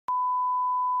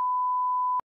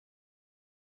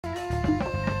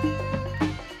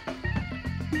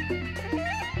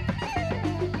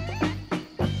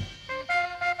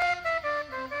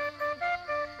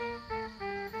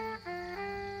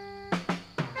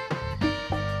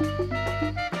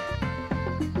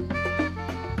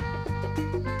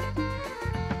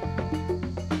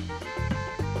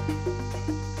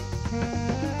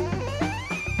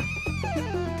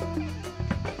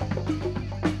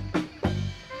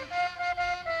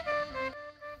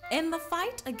In the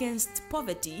fight against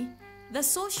poverty, the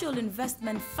Social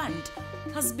Investment Fund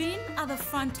has been at the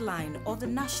front line of the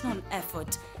national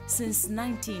effort since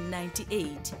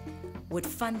 1998. With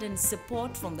funding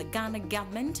support from the Ghana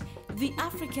government, the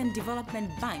African Development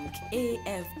Bank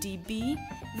 (AFDB),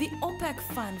 the OPEC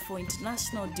Fund for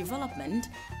International Development,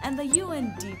 and the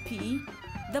UNDP,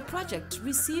 the project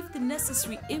received the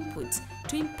necessary input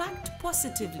to impact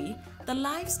positively the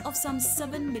lives of some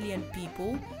 7 million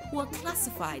people who are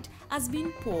classified as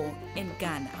being poor in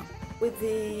Ghana. With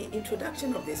the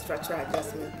introduction of the Structural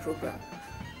Adjustment Program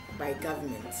by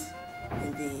government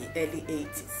in the early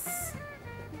 80s,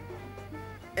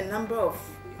 a number of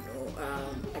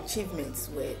achievements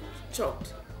were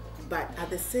chalked, but at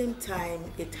the same time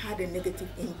it had a negative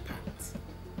impact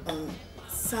on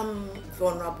some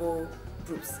vulnerable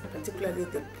groups, particularly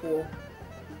the poor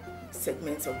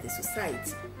segments of the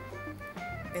society.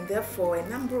 And therefore a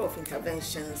number of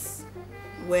interventions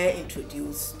were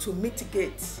introduced to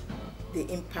mitigate the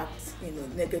impact,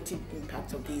 negative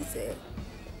impact of these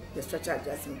the Structural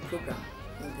Adjustment Program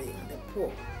on the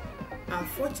poor.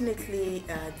 Unfortunately,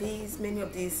 many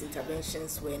of these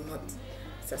interventions were not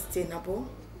sustainable.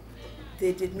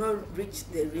 They did not reach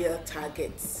the real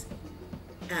targets,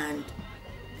 and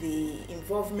the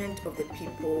involvement of the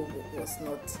people was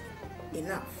not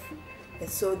enough. And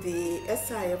so the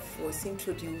SIF was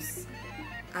introduced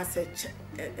as a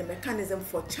mechanism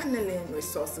for channeling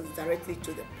resources directly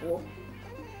to the poor,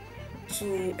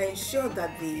 to ensure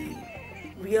that the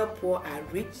real poor are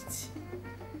reached,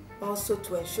 also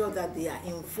to ensure that they are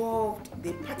involved,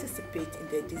 they participate in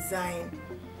the design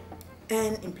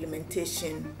and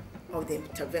implementation of the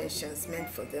interventions meant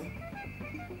for them,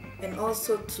 and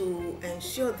also to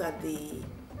ensure that the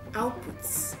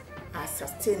outputs are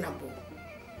sustainable,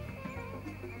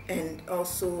 and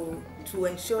also to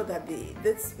ensure that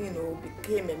this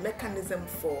became a mechanism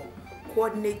for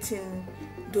coordinating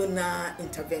donor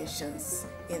interventions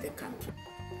in the country.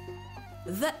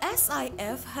 The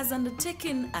SIF has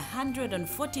undertaken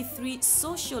 143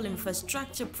 social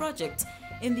infrastructure projects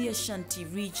in the Ashanti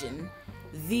region.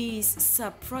 These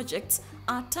sub-projects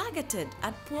are targeted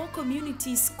at poor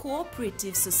communities,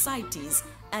 cooperative societies,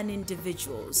 and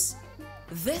individuals.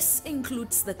 This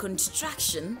includes the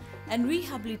construction and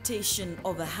rehabilitation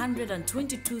of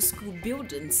 122 school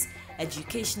buildings,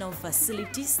 educational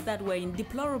facilities that were in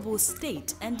deplorable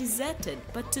state and deserted,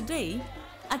 but today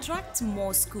attract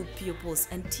more school pupils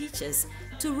and teachers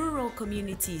to rural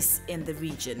communities in the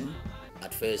region.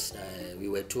 At first, we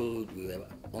were told we were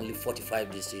only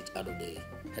 45 districts out of the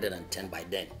 110 by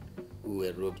then who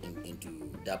were roped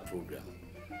into that program.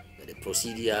 But the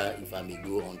procedure, if I may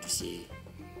go on to say,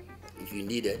 if you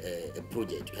need a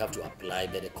project, you have to apply,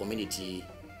 but the community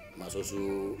must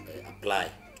also apply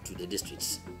to the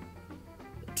districts,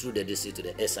 through the district to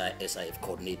the SIF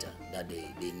coordinator, that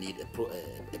they need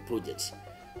a project.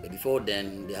 But before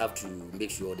then, they have to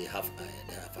make sure they have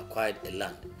acquired a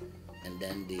land, and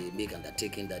then they make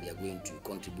undertaking that they are going to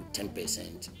contribute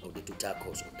 10% of the total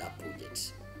cost of that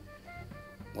project.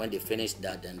 When they finish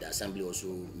that, then the assembly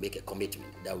also make a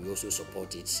commitment that we also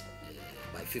support it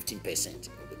by 15%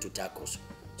 of the total cost.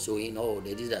 So in all,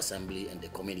 the district assembly and the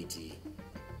community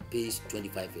pays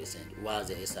 25%, while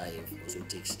the SIF also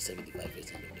takes 75%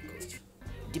 of the cost.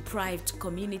 Deprived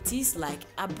communities like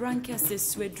Abrankase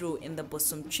Swedro in the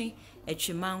Bosomtwe,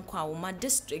 Echimankwawoma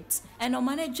districts, and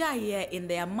Omanejaye in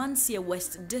the Amansia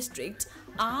West district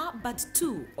are but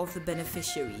two of the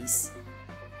beneficiaries.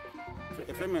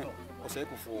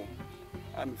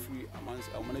 I'm free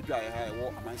Omanejaye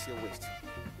or Amansia West.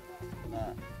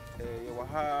 You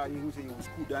were you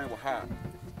school down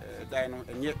dino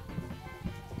and yet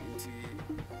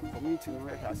community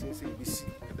has ABC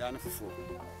down for.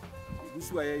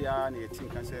 This way, I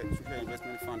think I said Social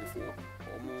Investment Fund for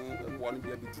one be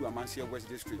able to Amansia West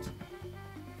District.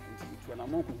 When I'm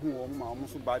who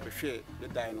almost buy the share the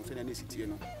dinos in any city.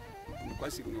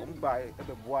 Because if you buy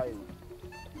a boy,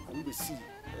 on the sea,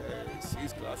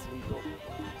 6 classroom door,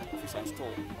 office and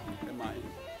store, and mine.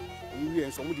 We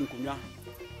and somebody in Kunya,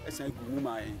 as I go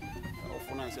my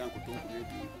finance and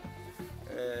community.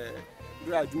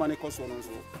 Grad money cost on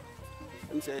also.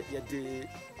 And say, yet the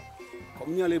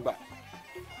communal labor.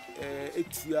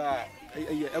 It's a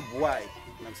boy.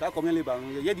 I'm sorry, community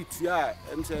labor. Yet it's a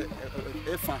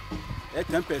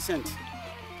 10%.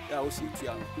 I will see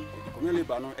it. Community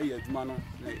labor, a year, Jumano,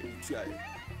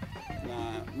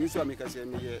 now, Mr. Makers,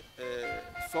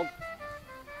 sub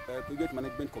project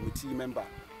management committee member,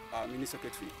 mini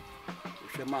secretary.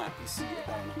 Shema is here.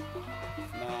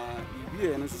 Now, you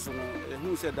hear,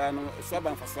 who said, I know,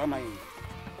 Swaban for Swamine.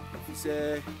 He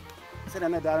said, Said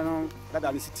another no, that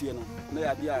I sit here no. No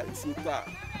idea is super.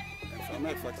 From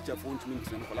my for teacher phone to me,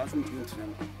 for last week,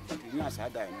 but you know, I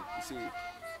said, you see,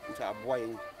 which are boy,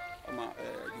 you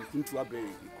couldn't to a very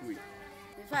quick.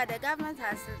 In fact, the government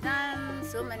has done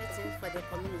so many things for the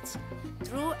community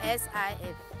through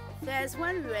SIF. First,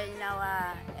 when we were in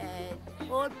our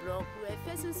old block, we were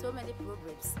facing so many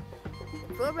problems.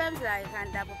 Problems like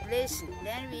underpopulation.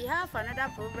 Then we have another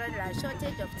problem like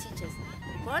shortage of teachers.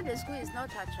 Because the school is not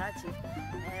attractive.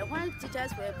 When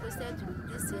teachers were posted to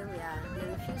this area, they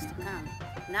refused to come.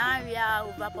 Now we are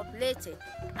overpopulated.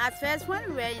 At first, when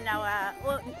we were in our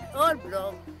old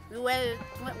block, we were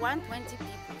 120 people.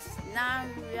 Now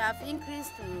we have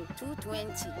increased to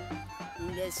 220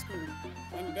 in the school.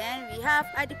 And then we have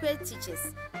adequate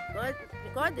teachers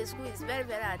because the school is very,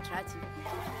 very attractive.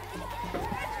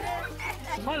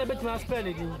 How a bit more spell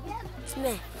it?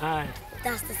 Smell. Aye.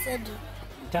 Justice Edu.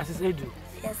 Justice Edu.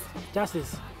 Yes.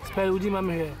 Justice. Spell with you,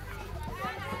 Mamma here.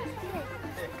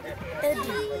 Edu.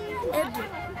 Edu.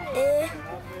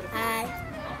 A-I-D-O-O.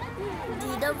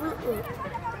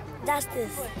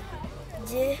 Justice.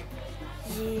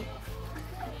 J-U-S-T-I-C-E.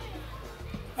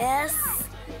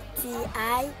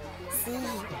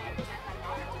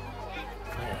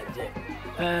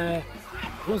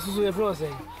 What's your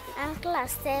process? I'm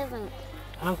class 7.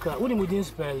 Uncle, what do you mean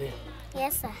spell it?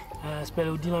 Yes, sir.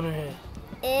 Spell with you, Mamma here.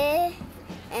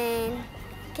 A-N-K-R-A-H.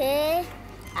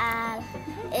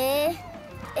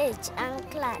 I'm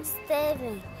class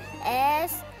 7.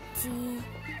 S-T-U-P-H-E-N.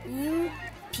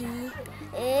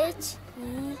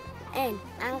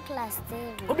 I'm class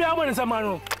 7. Obi abo ni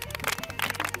samano.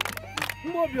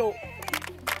 Mbobio.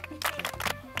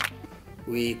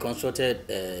 We constructed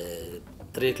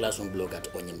 3 classroom block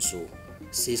at Onyemso,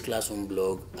 6 classroom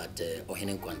block at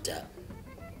Ohenenkwanta,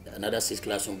 another 6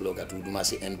 classroom block at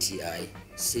Udumasi MTI,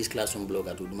 6 classroom block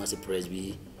at Udumasi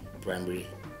Presby Primary,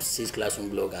 6 classroom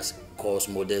block at Course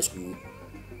Model School,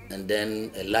 and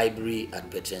then a library at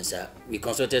Petrensa. We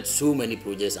constructed so many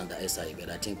projects under SI, but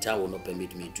I think time will not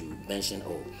permit me to mention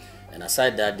all. And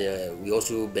aside that, we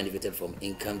also benefited from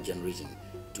income generation.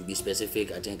 To be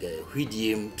specific, I think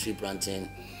Huidium tree planting,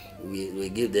 we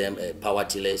give them power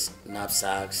tillers,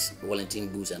 knapsacks, volunteering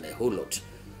booths, and a whole lot.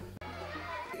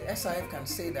 SIF can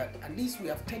say that at least we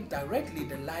have taken directly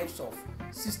the lives of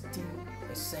 16%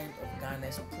 of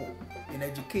Ghana's poor. In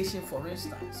education, for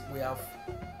instance, we have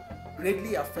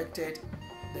greatly affected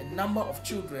the number of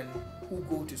children who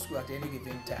go to school at any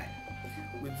given time.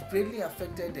 We've greatly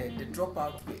affected the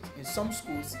dropout rate. In some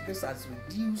schools, this has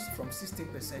reduced from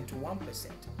 16% to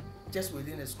 1%, just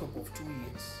within a scope of 2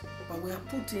 years. But we have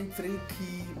put in 3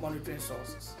 key monitoring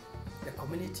sources: the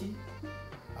community,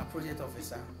 our project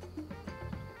officer,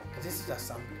 this is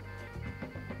assembly.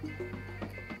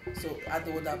 So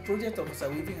with our project officer,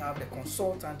 we even have the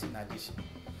consultant in addition.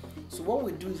 So what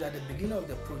we do is at the beginning of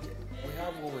the project, we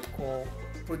have what we call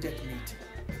project meeting.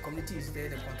 The community is there,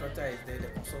 the contractor is there, the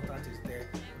consultant is there,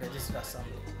 the district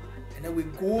assembly. And then we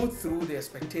go through the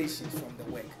expectations from the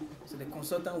work. So the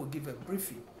consultant will give a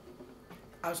briefing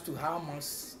as to how much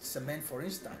cement, for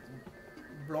instance,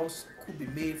 blocks could be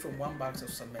made from 1 bag of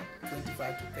cement,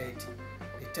 25 to 30.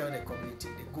 They tell the community,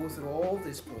 they go through all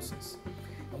this process.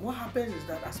 And what happens is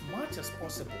that as much as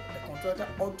possible, the contractor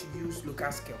ought to use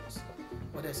local skills.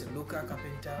 Whether it's a local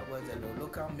carpenter, whether it's a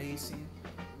local mason,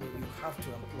 you have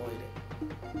to employ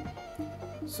them.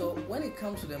 So when it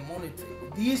comes to the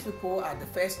monitoring, these people are the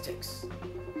first checks.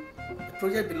 The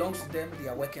project belongs to them, they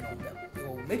are working on them. They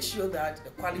will make sure that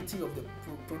the quality of the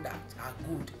products are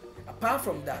good. Apart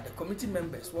from that, the committee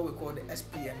members, what we call the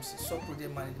SPMC,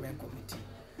 Sub-Project Management Committee,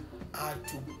 are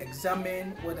to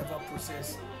examine whatever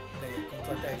process the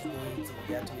contractor is going through.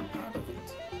 They are to be part of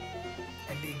it.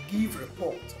 And they give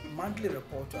monthly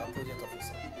report to our project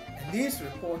officer. And these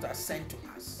reports are sent to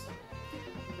us.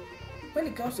 When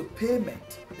it comes to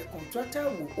payment, the contractor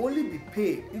will only be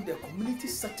paid if the community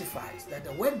certifies that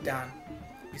the work done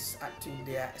is up to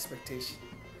their expectation.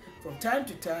 From time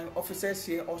to time, officers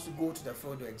here also go to the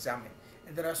field to examine.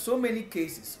 And there are so many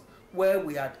cases where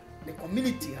the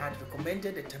community had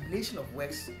recommended the termination of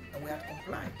works and we had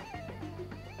complied.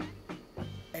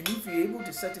 And if we're able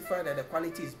to certify that the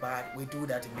quality is bad, we do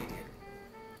that immediately.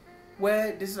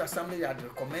 Where this is assembly had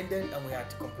recommended and we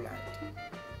had complied.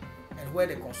 And where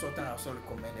the consultant also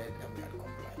recommended and we had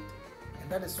complied. And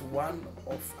that is one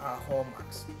of our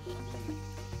hallmarks.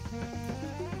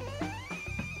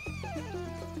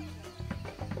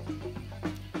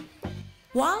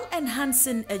 While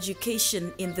enhancing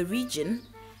education in the region,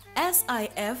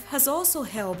 SIF has also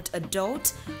helped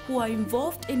adults who are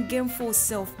involved in gainful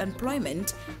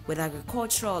self-employment with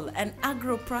agricultural and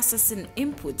agro-processing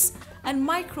inputs and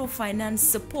microfinance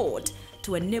support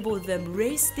to enable them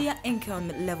raise their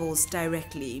income levels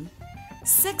directly.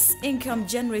 6 income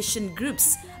generation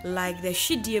groups like the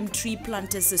Shidium Tree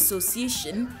Planters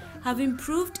Association have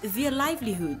improved their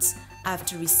livelihoods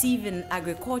after receiving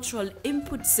agricultural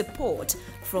input support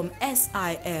from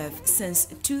SIF since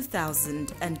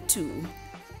 2002.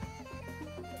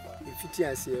 If it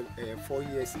is 4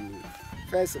 years in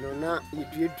first, no, now you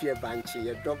do a banchi,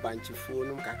 a dog banchi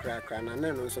phone, cacra, and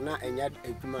then also not a yard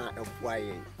egma of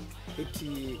wine.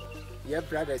 Your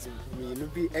brothers may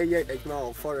be a year egma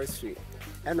of forestry,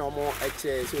 and no more a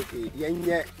chair is okay. Yen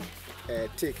yet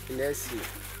take nursery.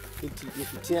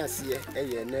 If you see a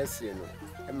year nursery.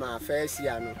 My first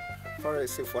year, no,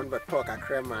 forest phone, but talk a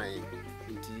cremine.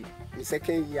 The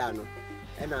second year, no,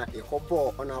 and a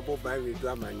hobo on a bob by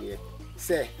Ramania.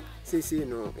 Say,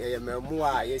 no, a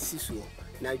memoir, a sisu.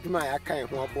 Now, you might kind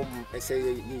of bomb, a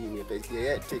say, but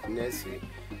yet take nursery.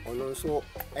 On also,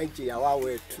 edgy our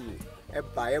way too, a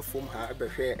buyer from her, a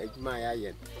fair at my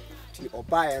eye. Or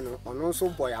buy on also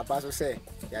boy, a basso say,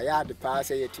 ya the pass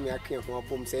a to me, I can't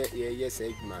home say, yes,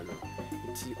 egg man.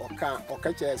 Or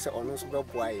catch us on us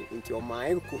boy into your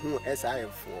mind, who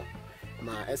SIF4.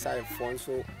 My SIF4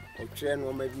 so, or train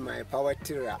or maybe my power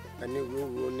tira, and you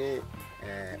will name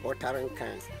or tarrant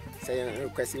cans, saying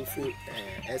requesting food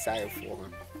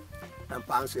SIF4. And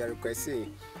pounds we are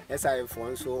requesting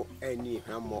SIF4 so any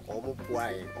hammer or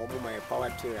boy or my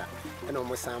power tira, and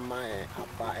almost some my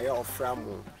of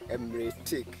framo, emre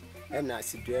tick. And I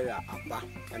see there a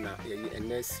and a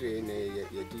nursery in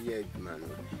a dear man.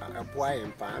 A boy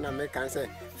and pan, and I can say,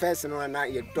 first, no,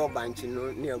 not your dog bunch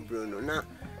near Bruno. Now,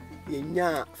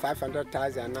 you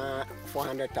 500,000,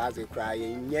 400,000 cry,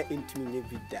 and yet into me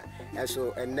vida. And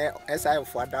so, and as I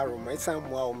for that room, my son,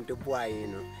 the boy, you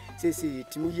know, say,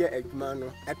 to me, a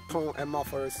man at Tom and my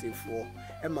forest for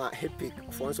Emma Hepic,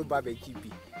 Fonso Baby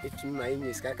GB. It's my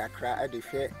English cry at the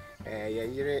fair, a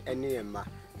year and near ma.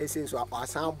 Since our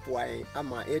sound boy,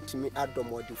 I'm 8 me at the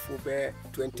more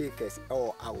 20 acres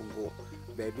or I will go.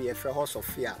 Baby, a fair horse of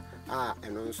fear.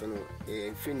 And also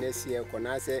a fitness year, when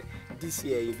I say this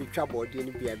year you be trouble,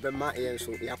 didn't be a bema, and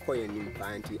so you're calling in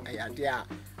panty. I dare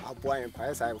a boy and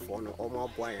pies I for no more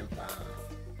boy and pa.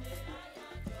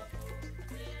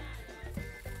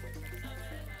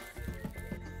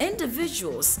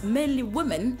 Individuals, mainly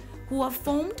women, who have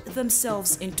formed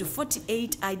themselves into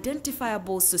 48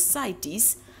 identifiable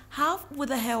societies have, with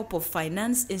the help of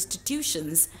finance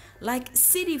institutions like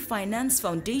City Finance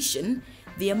Foundation,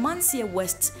 the Amansia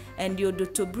West and the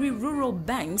Odotobri Rural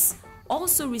Banks,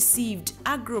 also received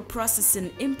agro-processing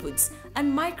inputs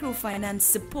and microfinance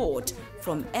support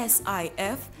from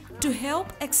SIF to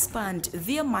help expand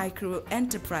their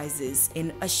micro-enterprises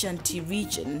in Ashanti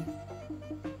region.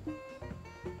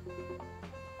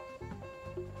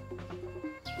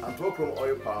 Antwerp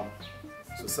Oil Palm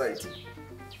Society.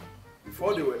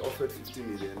 Before they were offered 50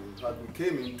 million, we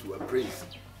came in to appraise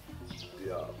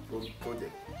their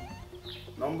project.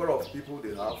 Number of people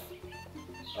they have,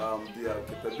 their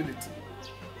capability,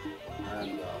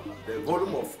 and the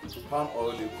volume of palm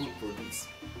oil they could produce.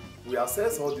 We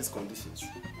assess all these conditions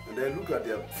and then look at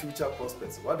their future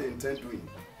prospects, what they intend doing.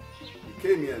 We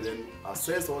came here and then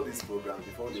assessed all these programs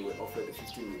before they were offered the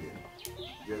 50 million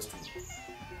just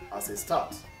as a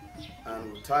start.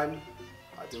 And with time,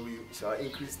 I think we shall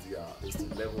increase their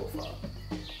level of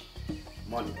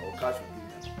money or cash we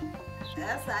give them.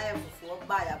 SIF for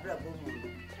buy a bread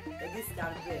woman, a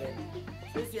discount bread.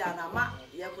 This year, Nama,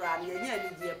 Yakran,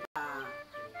 Yan,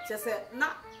 just said,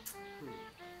 nah.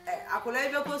 I could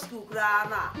never go to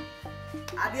Grana.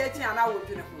 I did an hour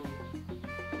to the home.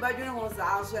 But you know what's the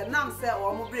answer, and none said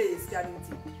or more brace,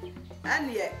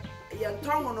 and yet, young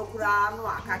tongue on Okurano,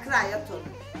 I cry at all.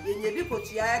 In your people,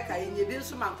 Chiaka, in your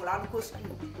Bilsuman Coranco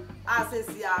school. I says,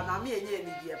 Nami and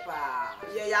Yenny, pa.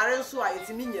 Ye are so I it's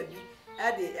mean,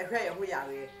 Eddie, a hair we are.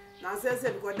 Nonsense,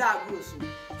 because that goes.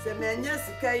 Say, men, yes,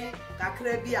 Kay,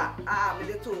 Cacrebia, a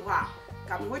little wa.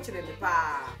 Come watching the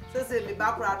pa. Says, me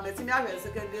background, let me have a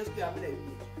second day to be.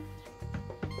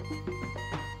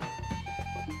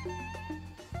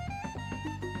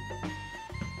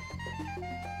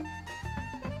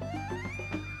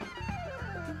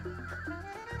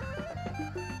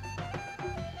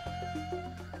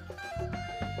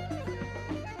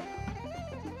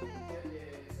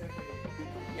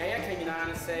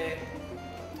 And say,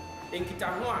 in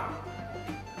Kitahua,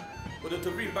 with the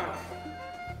Tobri Bank,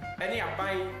 any are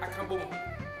buying a cambum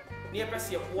near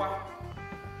Pessia,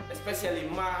 especially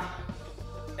Ma,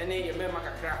 ɛne yɛ mɛma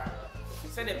kakra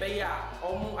sɛdeɛ ɛbɛyɛ a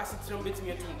ɔmo asetena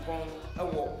bɛtumi atu mpɔn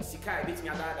ɛwɔ sika a ɛbɛtumi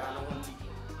adaadaa no ho nti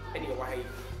ɛne ɛwɔ ha yi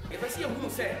yɛpɛ sɛ yɛhunu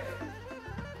sɛ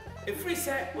ɛfiri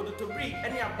sɛ odotobiri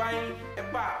ɛne aban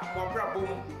ɛba mo abrabɔ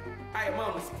mu a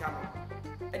yɛma mo sika no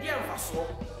ɛdeɛ mfasoɔ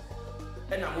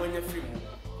ɛna mo anya firi mu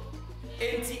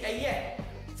enti ɛyɛ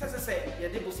sɛ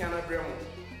yɛde bosia no abrɛ mu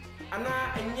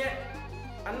anaa ɛnyɛ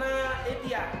anaa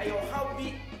ebi a ɛyɛ ɔhaw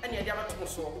bi ɛne yɛde abato mo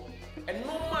soɔ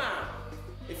ɛnom a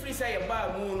ɛfiri sɛ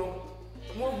yɛbaa mu no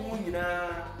mo ahu nyinaa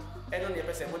ɛno ne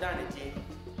yɛpɛ sɛ moda ne gye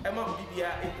ɛma mo bibia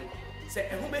ɛhu sɛ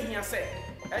ɛho bɛhia sɛ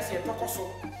ɛsɛ yɛtɔkɔ so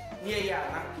ne yɛyɛ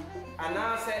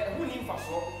anaa sɛ ɛho ni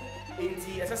mfasoɔ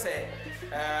enti ɛsɛ sɛ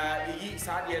yɛyi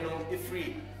saa adeɛ no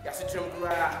ɛfiri yɛasetrɛm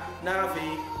koraa na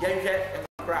afei yɛnhwɛ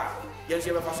ɛkora yɛn nso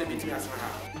yɛbɛfa so bɛtumi asena ha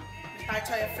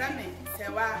mpakyɛ yɛfrɛ me sɛ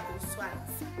wa ɔsu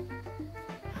ansa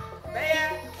bɛyɛ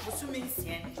bosome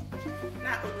nsia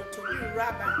na odotobiri wura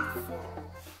bankifoɔ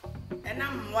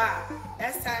ɛnam mmoa a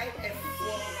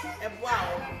SIF-foɔ ɛboa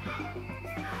wɔn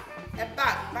ɛba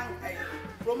bank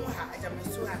promo ha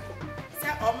agyamasu ha sɛ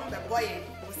ɔmo bɛbɔ yɛn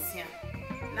bosia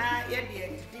na yɛde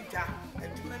adidi dwa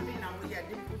adwuma bi na mo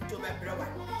yɛde mputo bɛbrɛ wa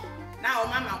na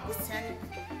ɔmo ama bosia no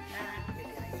bi na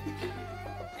yɛde ayɛ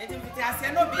ɛnti mfiti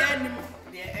aseɛ na obiara anim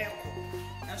deɛ ɛkɔ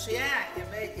nso yɛn a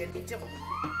yɛbɛyɛ yɛde gye ho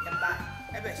yɛba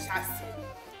ɛbɛhyɛ aseɛ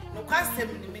nokwasɛm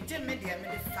ne megye me deɛ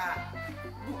mede fa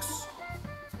books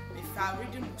mefa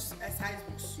reading books exercise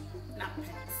books na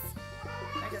pens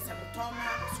na kyɛ sɛ metɔn ma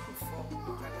sukuufoɔ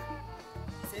nkwadaa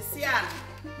sɛsi a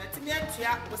matumi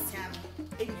atua bosia no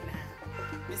ɛnyinaa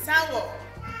mesan wɔ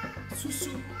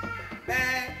susu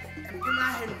bɛɛ mpem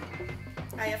ahenu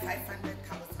ayɛ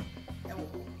 500,000 ɛwɔ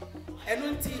hɔ ɛno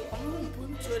nti ɔmo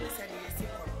mpuntuo ne sɛdeɛ yɛsi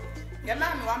kɔ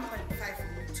yɛmaa me 1.5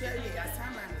 mpuntuo yɛ yɛasan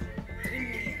ma me 3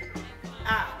 million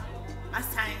a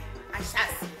masan ahyɛ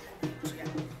ase tua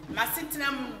masetena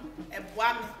mu ɛboa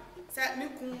me sɛ me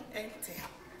kun ɛnte ha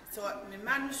sɛ me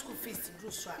ma no school fees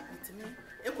duru so a metumi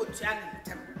ɛkɔtua ne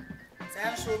ntɛm sɛ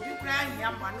nso obi koraa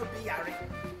hia mmoa na obi yare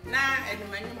na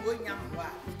animanim wɔnya mmoa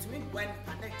a metumi boa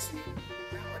nipa no akyiri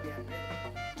na wɔde abrɛ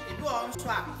ebi wɔ nso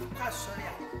a kɔ asɔre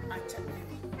a makyɛ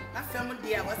me na fam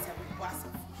deɛ a wɔsɛ meboa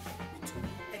asafo metumi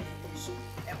ɛde ɛso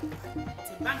ɛboa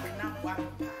nti bank na mboa me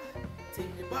paa nti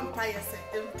mebɔ mpa yɛ sɛ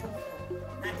ɛntom hɔ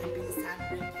na ebi nsa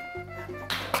mbrɛ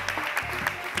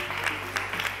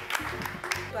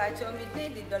Pacho mi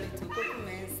de dolito koku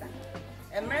mensa.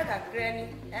 Emre kakra ni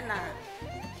na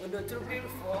odotobiri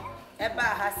fo eba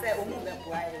ha se omu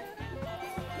beboaye.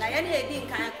 Na ye na edi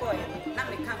nkan ko ye na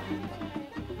meka ho.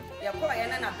 Ye ko ye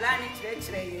na bla ni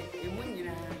kyerɛkyerɛ ye emu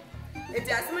nyina.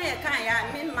 Eti asema ye kan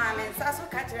ya me ma me nsa so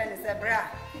ka kyerɛ ne se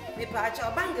bra. Me pacho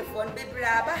bankfo no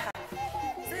bebra ba ha.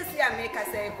 Sisi a me ka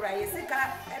se kura ye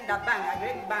sika eda bank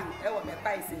agree bank e wo be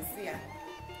pai sisi a.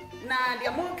 Na de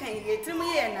mo kan ye timu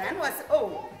ye na was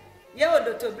oh ye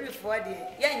odotobiri fo de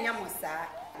ye nya mo saa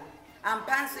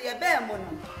ampan so ye ba mo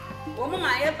no wo mo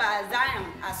ma ye ba Zion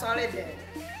asole de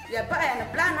ye ba ye no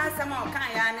plan asem o kan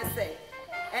ya ne se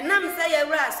enam se ye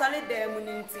wura asole de mu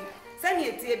ninti se ne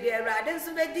etie bi Awurade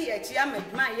nso be di achi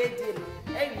amaduma ye di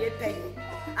no ewie peye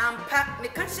ampa me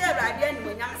ka hye Awurade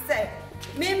animonyam se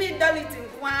mimi doliti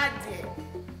nko ade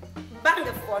bang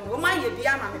fo no ma ye bi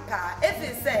ama me pa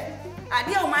efi se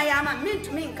ade o ma ya ama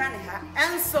mintumi nka ne ha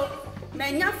enso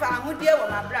na nya fa ahode e wo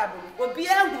mabrabo obi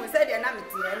ehu se de na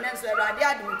mete e nenso Awurade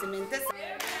ade mintimi ntese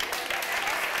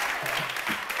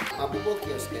abubo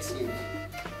kios kesi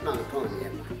na nton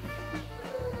yema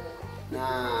na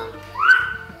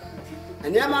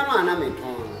anyama no ana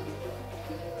meton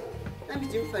na bi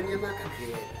jim fa nyama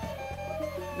kakre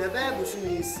na ba busu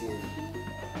ni isi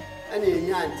ana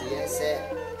enya ante se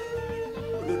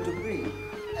odotobiri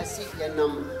asi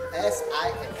yanam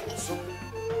SIF so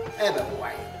ebe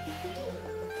boy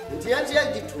nti antia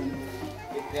ditum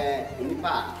epe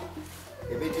nipa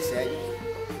ebe ti say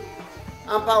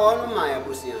ampa wonu ma ya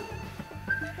bosia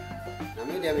na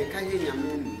me de me ka ye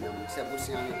nyame ni na mo se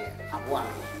bosia no de aboa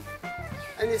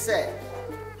ani se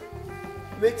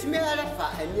metime ara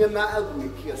fa aniema agu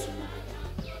ekieso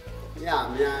ya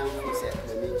me an se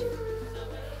na meji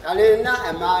kale na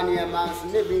ema ni ema so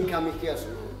ne bi nka me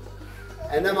kieso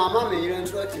and then mama me yire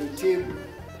nso table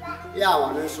ya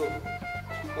won so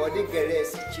odi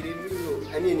geres chirimiro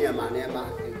ani ni ama na ema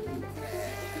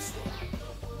so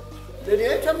de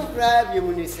etwa mo pra bi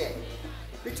mu ni se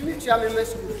bitumi tua me ma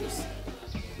school fees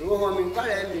no ho me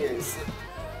kwara emiense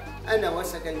ana wa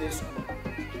secondary school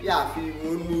ya fi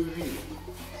wonu wi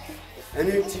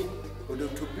ani ti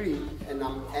odotobiri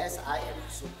enam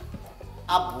SIF so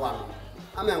abwa no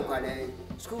amen kwara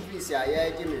school fees ya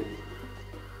ya gime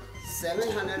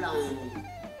 750,000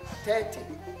 30.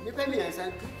 Nipa mi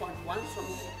ansa 2.1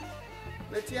 something.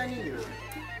 Meti ani ni.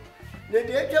 Ne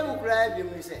de etwa mu kura bi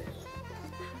mu se.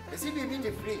 Esi bi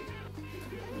di free.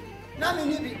 Na me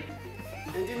ni bi.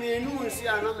 Ndi me nu nsi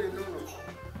ana me no no.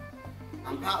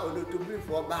 Ampa odo to bi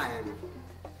for ba ya no.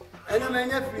 Ena me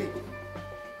nya free.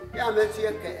 Ya meti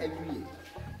e ka awie.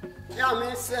 Ya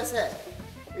me se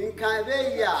nkan be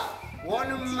ya won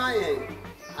maye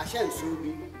Ashanti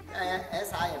bi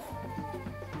SIF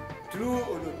through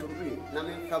Odotobri na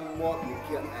me come more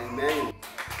amen.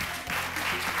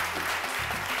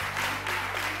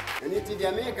 And it is the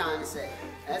American say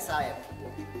SIF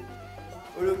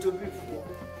Odotobri for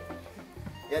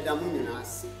ya damu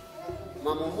nas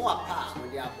mama mo apa mo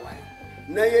dia boy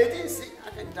na ye din say I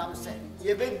can tell say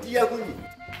ye be dia huni.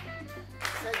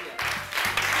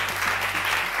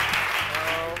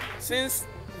 Since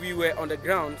we were on the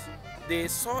ground, they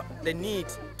saw the need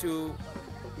to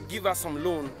give us some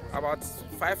loan, about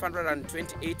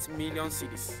 528 million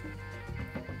cedis,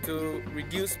 to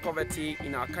reduce poverty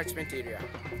in our catchment area.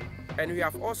 And we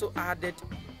have also added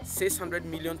 600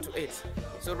 million to it.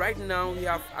 So right now we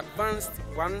have advanced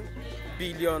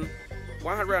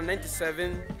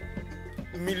 1,197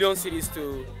 million cedis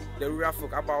to the rural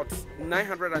folk, about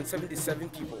 977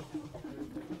 people.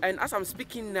 And as I'm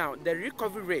speaking now, the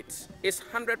recovery rate is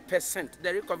 100%.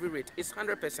 The recovery rate is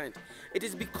 100%. It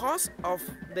is because of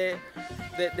the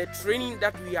training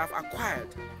that we have acquired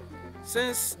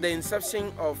since the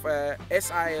inception of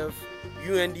SIF,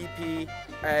 UNDP,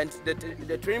 and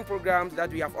the training programs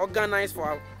that we have organized for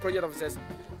our project officers.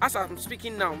 As I'm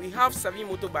speaking now, we have 7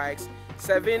 motorbikes,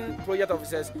 7 project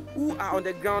officers who are on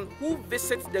the ground, who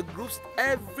visit the groups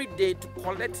every day to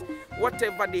collect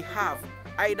whatever they have,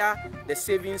 either the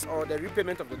savings or the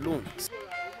repayment of the loan.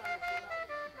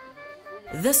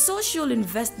 The Social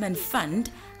Investment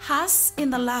Fund has, in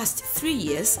the last 3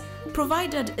 years,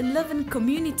 provided 11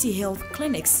 community health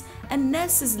clinics and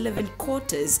nurses' living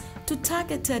quarters to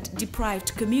targeted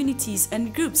deprived communities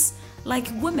and groups like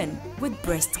women with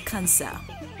breast cancer.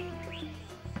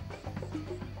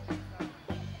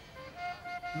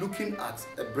 Looking at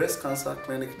a breast cancer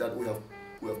clinic that we have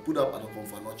put up at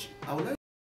Okonfanochi, I would like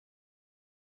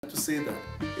to say that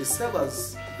it serves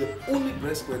as the only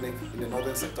breast clinic in the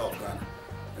northern sector of Ghana.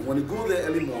 And when you go there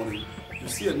early morning, you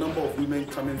see a number of women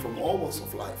coming from all walks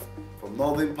of life, from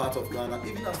northern part of Ghana,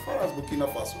 even as far as Burkina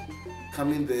Faso,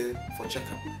 coming there for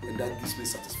checkup, and that gives me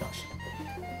satisfaction.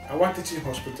 Our teaching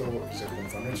hospital is a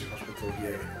Okonfanochi hospital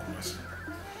here in Kumasi.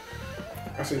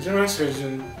 As a general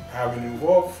surgeon, I have been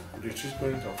involved with the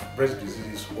treatment of breast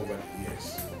diseases over the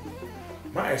years.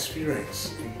 My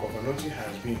experience in Okonfanochi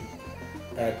has been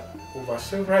that over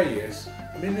several years,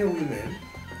 many women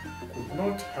could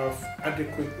not have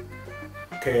adequate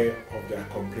care of their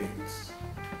complaints.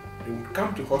 They would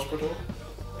come to hospital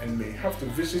and may have to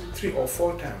visit 3 or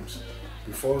 4 times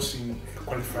before seeing a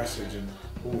qualified surgeon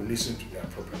who will listen to their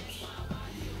problems.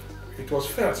 It was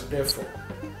felt, therefore,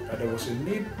 that there was a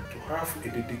need to have a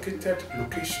dedicated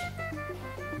location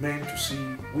meant to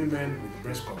see women with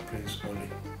breast complaints only.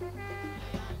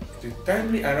 The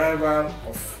timely arrival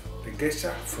of the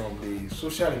gesture from the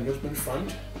Social Investment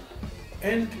Fund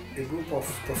and a group of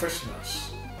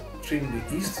professionals trained in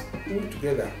the East who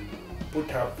together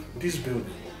put up this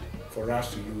building for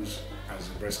us to use as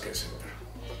a breast care center.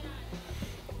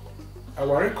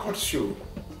 Our records show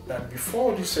that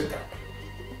before this setup,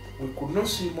 we could not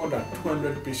see more than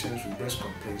 200 patients with breast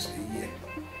complaints a year.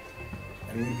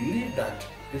 And we believe that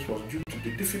this was due to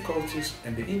the difficulties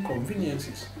and the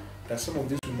inconveniences that some of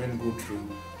these women go through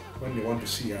when they want to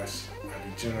see us at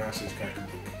the General Surgical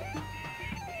Clinic.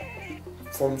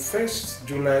 From 1st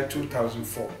July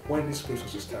 2004, when this place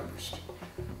was established,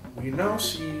 we now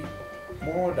see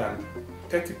more than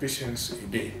 30 patients a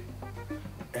day.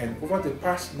 And over the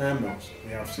past 9 months,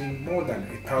 we have seen more than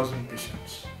 1,000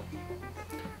 patients.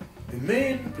 The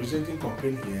main presenting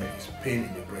complaint here is pain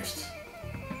in the breast.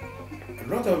 A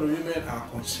lot of the women are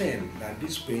concerned that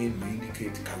this pain may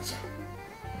indicate cancer.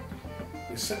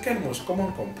 The second most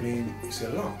common complaint is a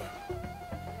lump.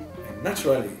 And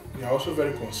naturally, we are also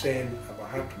very concerned about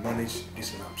how to manage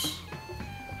these lumps.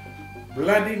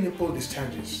 Bloody nipple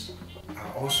discharges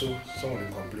are also some of the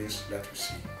complaints that we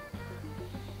see.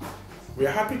 We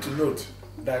are happy to note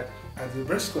that at the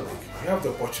breast clinic, we have the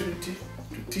opportunity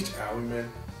to teach our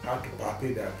women how to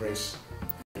palpate their breasts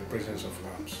in the presence of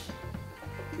lumps.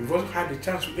 We've also had the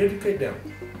chance to educate them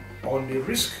on the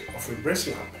risk of a breast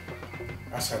lump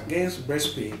as against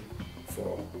breast pain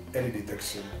for early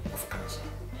detection of cancer.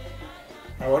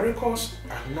 Our records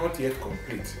are not yet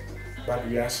complete, but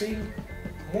we are seeing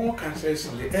more cancers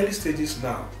in the early stages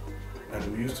now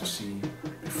than we used to see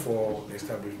before the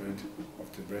establishment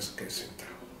of the breast care center.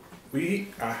 We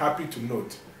are happy to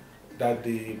note that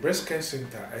the breast care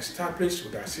center, established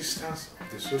with the assistance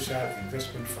of the Social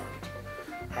Investment Fund,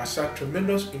 has had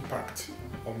tremendous impact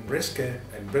on breast care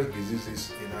and breast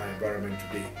diseases in our environment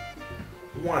today.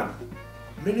 1,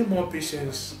 many more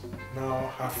patients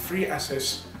now have free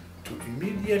access to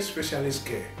immediate specialist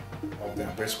care of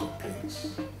their breast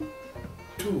complaints.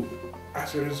 2,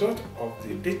 as a result of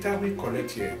the data we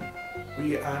collect here,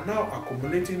 we are now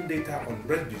accumulating data on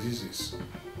breast diseases,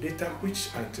 data which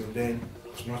until then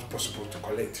was not possible to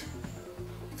collect.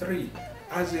 3,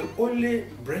 as the only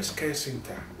breast care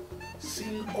center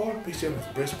seeing all patients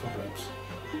with breast problems,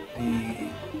 the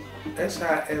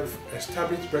SIF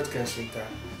established breast care center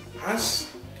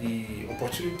has the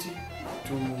opportunity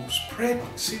to spread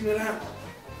similar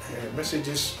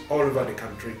messages all over the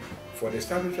country for the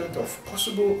establishment of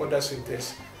possible other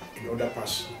centers in other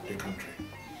parts of the country.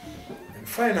 And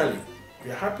finally,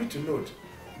 we are happy to note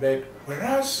that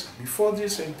whereas before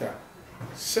this center,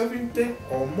 70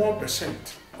 or more %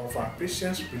 of our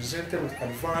patients presented with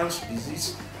advanced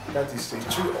disease, that is stage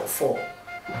 3 or 4,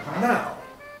 now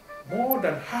more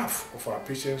than half of our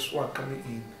patients who are coming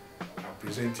in are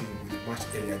presenting with much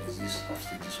earlier disease of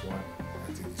stages 1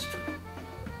 and stages 2.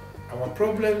 Our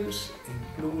problems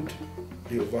include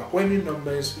the overwhelming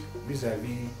numbers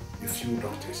vis-a-vis the few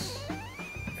doctors.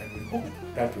 And we hope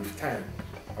that with time,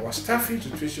 our staffing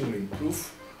situation will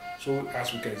improve so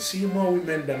as we can see more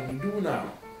women than we do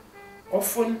now.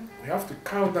 Often, we have to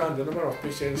count down the number of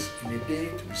patients in a day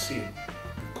to be seen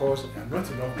because there are not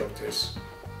enough doctors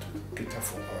to cater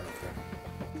for all of them.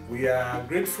 We are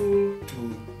grateful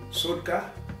to SODCA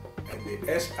and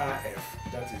the SRF,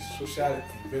 that is Social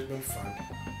Investment Fund,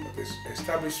 for the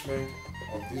establishment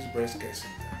of this breast care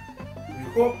center. We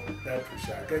hope that we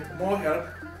shall get more help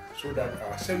so that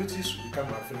our services will become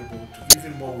available to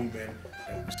even more women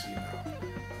than we see now.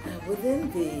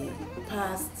 Within the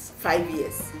past 5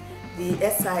 years, the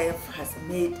SIF has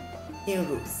made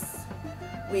inroads.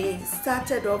 We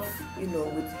started off,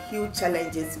 with huge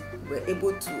challenges. We were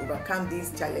able to overcome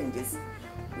these challenges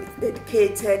with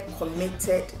dedicated,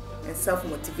 committed, and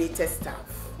self-motivated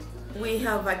staff. We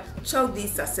have achieved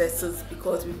these successes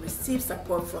because we've received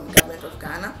support from the Government of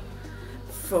Ghana,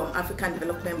 from African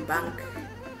Development Bank,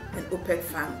 and OPEC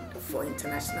Fund for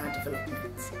International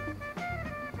Development.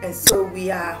 And so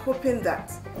we are hoping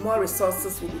that more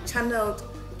resources will be channeled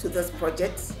to this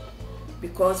project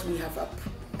because we have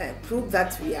proved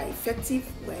that we are effective,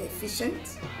 we are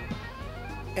efficient,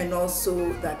 and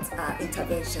also that our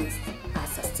interventions are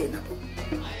sustainable.